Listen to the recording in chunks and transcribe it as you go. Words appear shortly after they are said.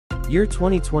Year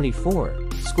 2024,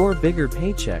 score bigger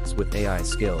paychecks with AI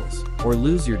skills, or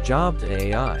lose your job to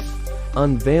AI.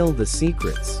 Unveil the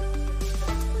secrets.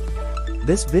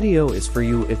 This video is for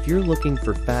you if you're looking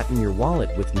for fat in your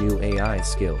wallet with new AI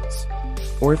skills,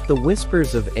 or if the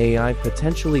whispers of AI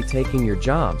potentially taking your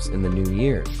jobs in the new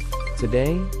year.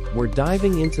 Today, we're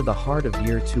diving into the heart of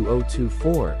year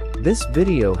 2024. This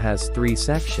video has 3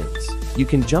 sections. You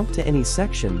can jump to any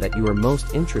section that you are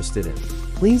most interested in.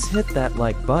 Please hit that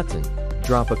like button,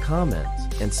 drop a comment,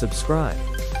 and subscribe.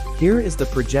 Here is the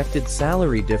projected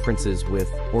salary differences with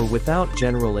or without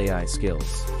general AI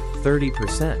skills.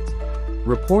 30%.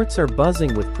 Reports are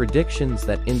buzzing with predictions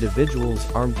that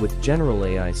individuals armed with general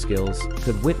AI skills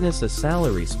could witness a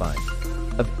salary spike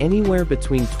of anywhere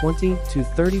between 20 to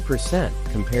 30%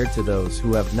 compared to those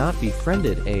who have not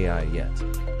befriended AI yet.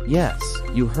 Yes,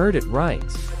 you heard it right.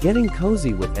 Getting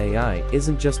cozy with AI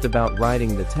isn't just about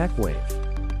riding the tech wave.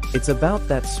 It's about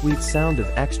that sweet sound of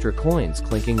extra coins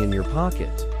clinking in your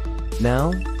pocket.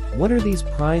 Now, what are these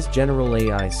prized general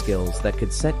AI skills that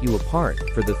could set you apart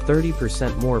for the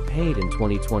 30% more paid in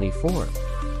 2024?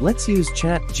 Let's use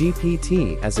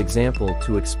ChatGPT as example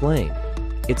to explain.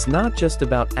 It's not just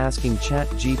about asking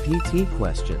ChatGPT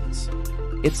questions.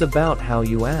 It's about how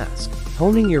you ask,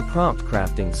 honing your prompt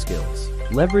crafting skills,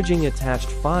 leveraging attached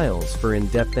files for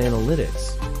in-depth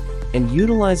analytics, and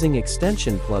utilizing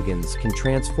extension plugins can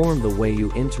transform the way you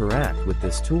interact with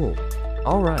this tool.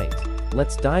 Alright,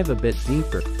 let's dive a bit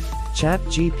deeper.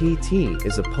 ChatGPT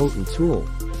is a potent tool,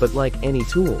 but like any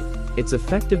tool, its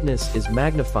effectiveness is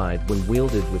magnified when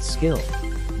wielded with skill.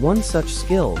 One such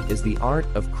skill is the art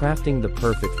of crafting the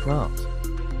perfect prompt.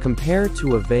 Compared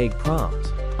to a vague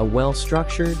prompt, a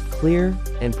well-structured, clear,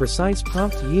 and precise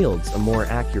prompt yields a more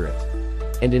accurate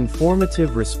and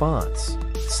informative response,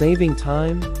 saving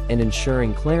time and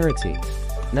ensuring clarity.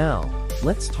 Now,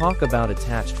 let's talk about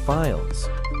attached files.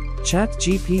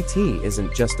 ChatGPT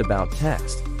isn't just about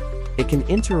text. It can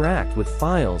interact with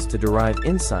files to derive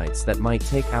insights that might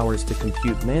take hours to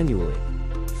compute manually.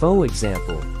 For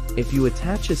example, if you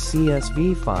attach a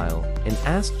CSV file and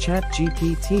ask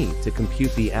ChatGPT to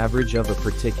compute the average of a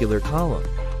particular column,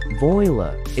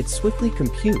 voila, it swiftly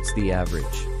computes the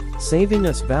average, saving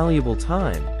us valuable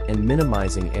time and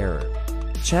minimizing error.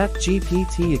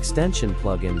 ChatGPT extension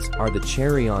plugins are the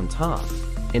cherry on top,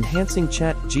 enhancing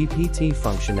ChatGPT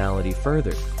functionality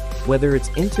further, whether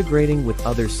it's integrating with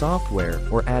other software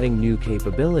or adding new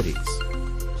capabilities.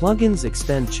 Plugins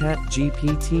extend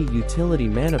ChatGPT utility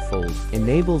manifold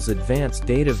enables advanced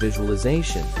data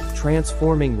visualization,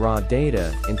 transforming raw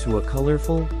data into a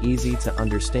colorful,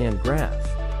 easy-to-understand graph.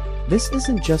 This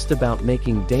isn't just about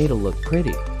making data look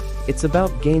pretty. It's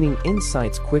about gaining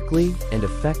insights quickly and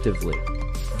effectively.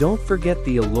 Don't forget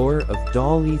the allure of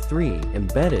DALL-E 3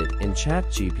 embedded in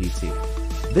ChatGPT.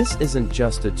 This isn't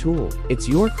just a tool, it's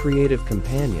your creative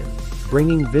companion,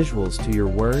 bringing visuals to your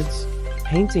words,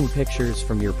 painting pictures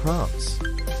from your prompts.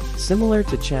 Similar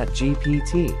to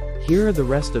ChatGPT, here are the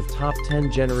rest of top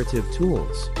 10 generative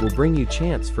tools will bring you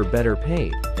chance for better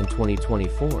paid in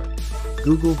 2024.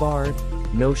 Google Bard,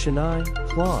 Notion AI,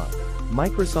 Claude,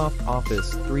 Microsoft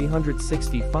Office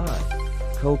 365,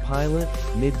 Copilot,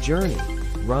 Midjourney,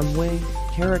 Runway,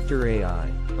 Character AI,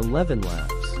 11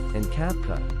 Labs, and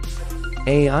CapCut.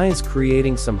 AI is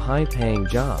creating some high-paying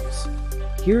jobs.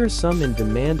 Here are some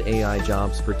in-demand AI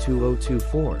jobs for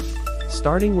 2024.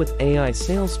 Starting with AI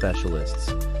sales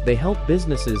specialists, they help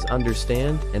businesses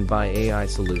understand and buy AI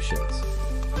solutions.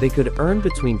 They could earn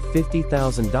between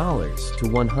 $50,000 to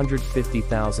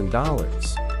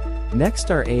 $150,000.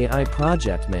 Next are AI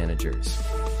project managers.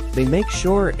 They make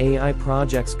sure AI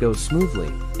projects go smoothly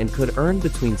and could earn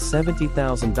between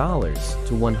 $70,000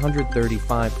 to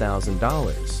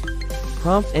 $135,000.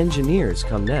 Prompt engineers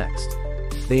come next.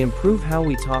 They improve how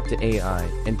we talk to AI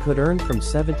and could earn from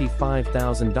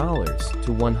 $75,000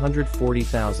 to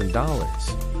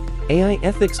 $140,000. AI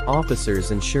ethics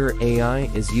officers ensure AI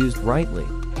is used rightly.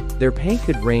 Their pay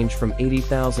could range from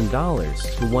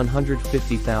 $80,000 to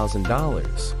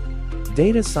 $150,000.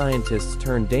 Data scientists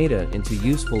turn data into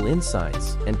useful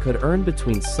insights and could earn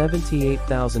between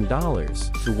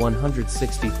 $78,000 to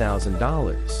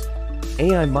 $160,000.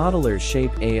 AI modelers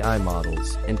shape AI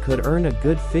models and could earn a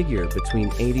good figure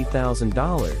between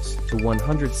 $80,000 to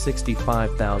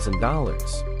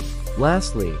 $165,000.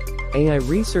 Lastly, AI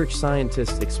research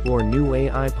scientists explore new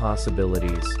AI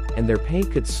possibilities, and their pay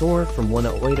could soar from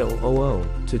 $108,000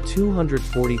 to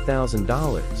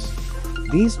 $240,000.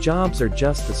 These jobs are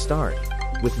just the start,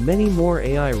 with many more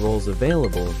AI roles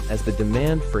available as the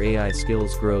demand for AI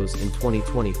skills grows in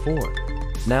 2024.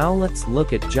 Now let's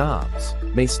look at jobs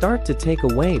may start to take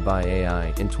away by AI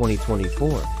in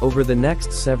 2024 over the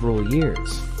next several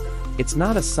years. It's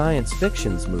not a science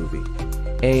fiction's movie.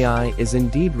 AI is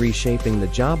indeed reshaping the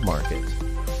job market.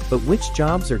 But which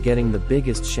jobs are getting the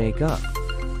biggest shake-up?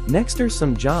 Next are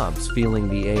some jobs feeling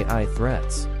the AI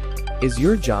threats. Is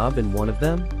your job in one of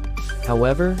them?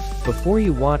 However, before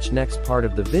you watch next part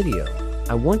of the video,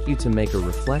 I want you to make a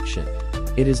reflection.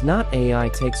 It is not AI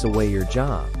takes away your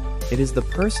job. It is the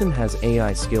person has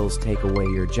AI skills take away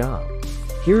your job.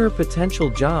 Here are potential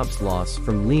jobs lost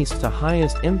from least to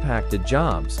highest impacted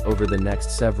jobs over the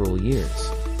next several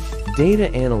years.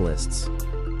 Data analysts.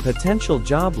 Potential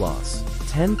job loss,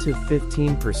 10 to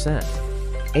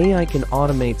 15%. AI can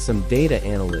automate some data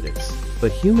analytics,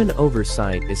 but human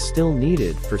oversight is still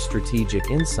needed for strategic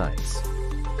insights.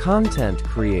 Content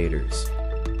creators.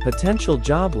 Potential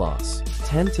job loss,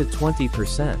 10 to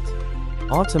 20%.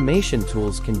 Automation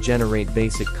tools can generate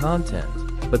basic content,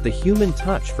 but the human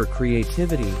touch for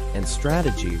creativity and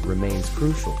strategy remains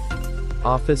crucial.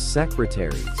 Office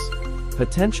secretaries.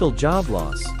 Potential job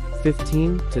loss,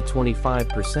 15 to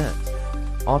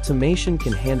 25%. Automation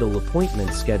can handle appointment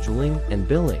scheduling and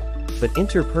billing, but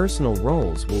interpersonal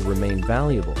roles will remain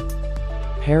valuable.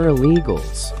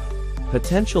 Paralegals.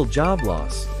 Potential job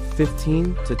loss,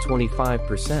 15 to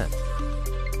 25%.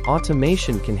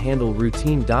 Automation can handle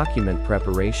routine document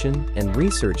preparation and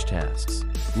research tasks.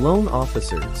 Loan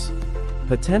officers.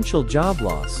 Potential job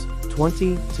loss,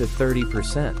 20 to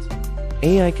 30%.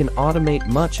 AI can automate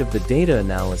much of the data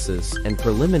analysis and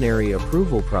preliminary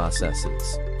approval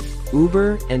processes.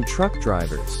 Uber and truck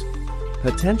drivers.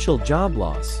 Potential job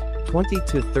loss, 20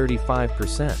 to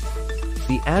 35%.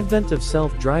 The advent of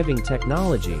self-driving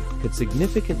technology could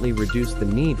significantly reduce the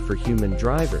need for human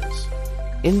drivers.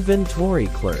 Inventory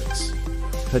clerks.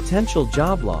 Potential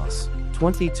job loss,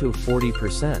 20 to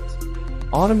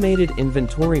 40%. Automated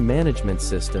inventory management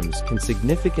systems can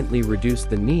significantly reduce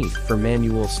the need for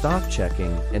manual stock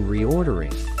checking and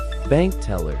reordering. Bank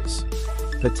tellers.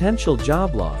 Potential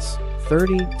job loss,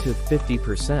 30 to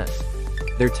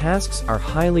 50%. Their tasks are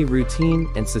highly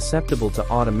routine and susceptible to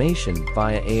automation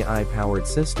via AI-powered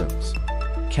systems.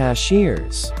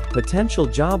 Cashiers. Potential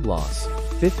job loss,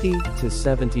 50 to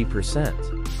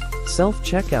 70%.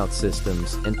 Self-checkout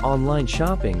systems and online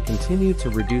shopping continue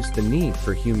to reduce the need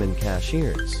for human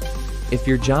cashiers. If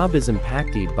your job is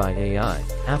impacted by AI,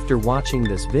 after watching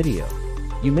this video,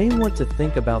 you may want to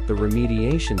think about the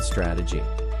remediation strategy.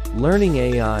 Learning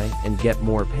AI and get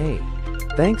more paid.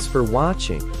 Thanks for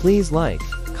watching. Please like,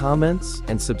 comments,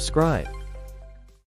 and subscribe.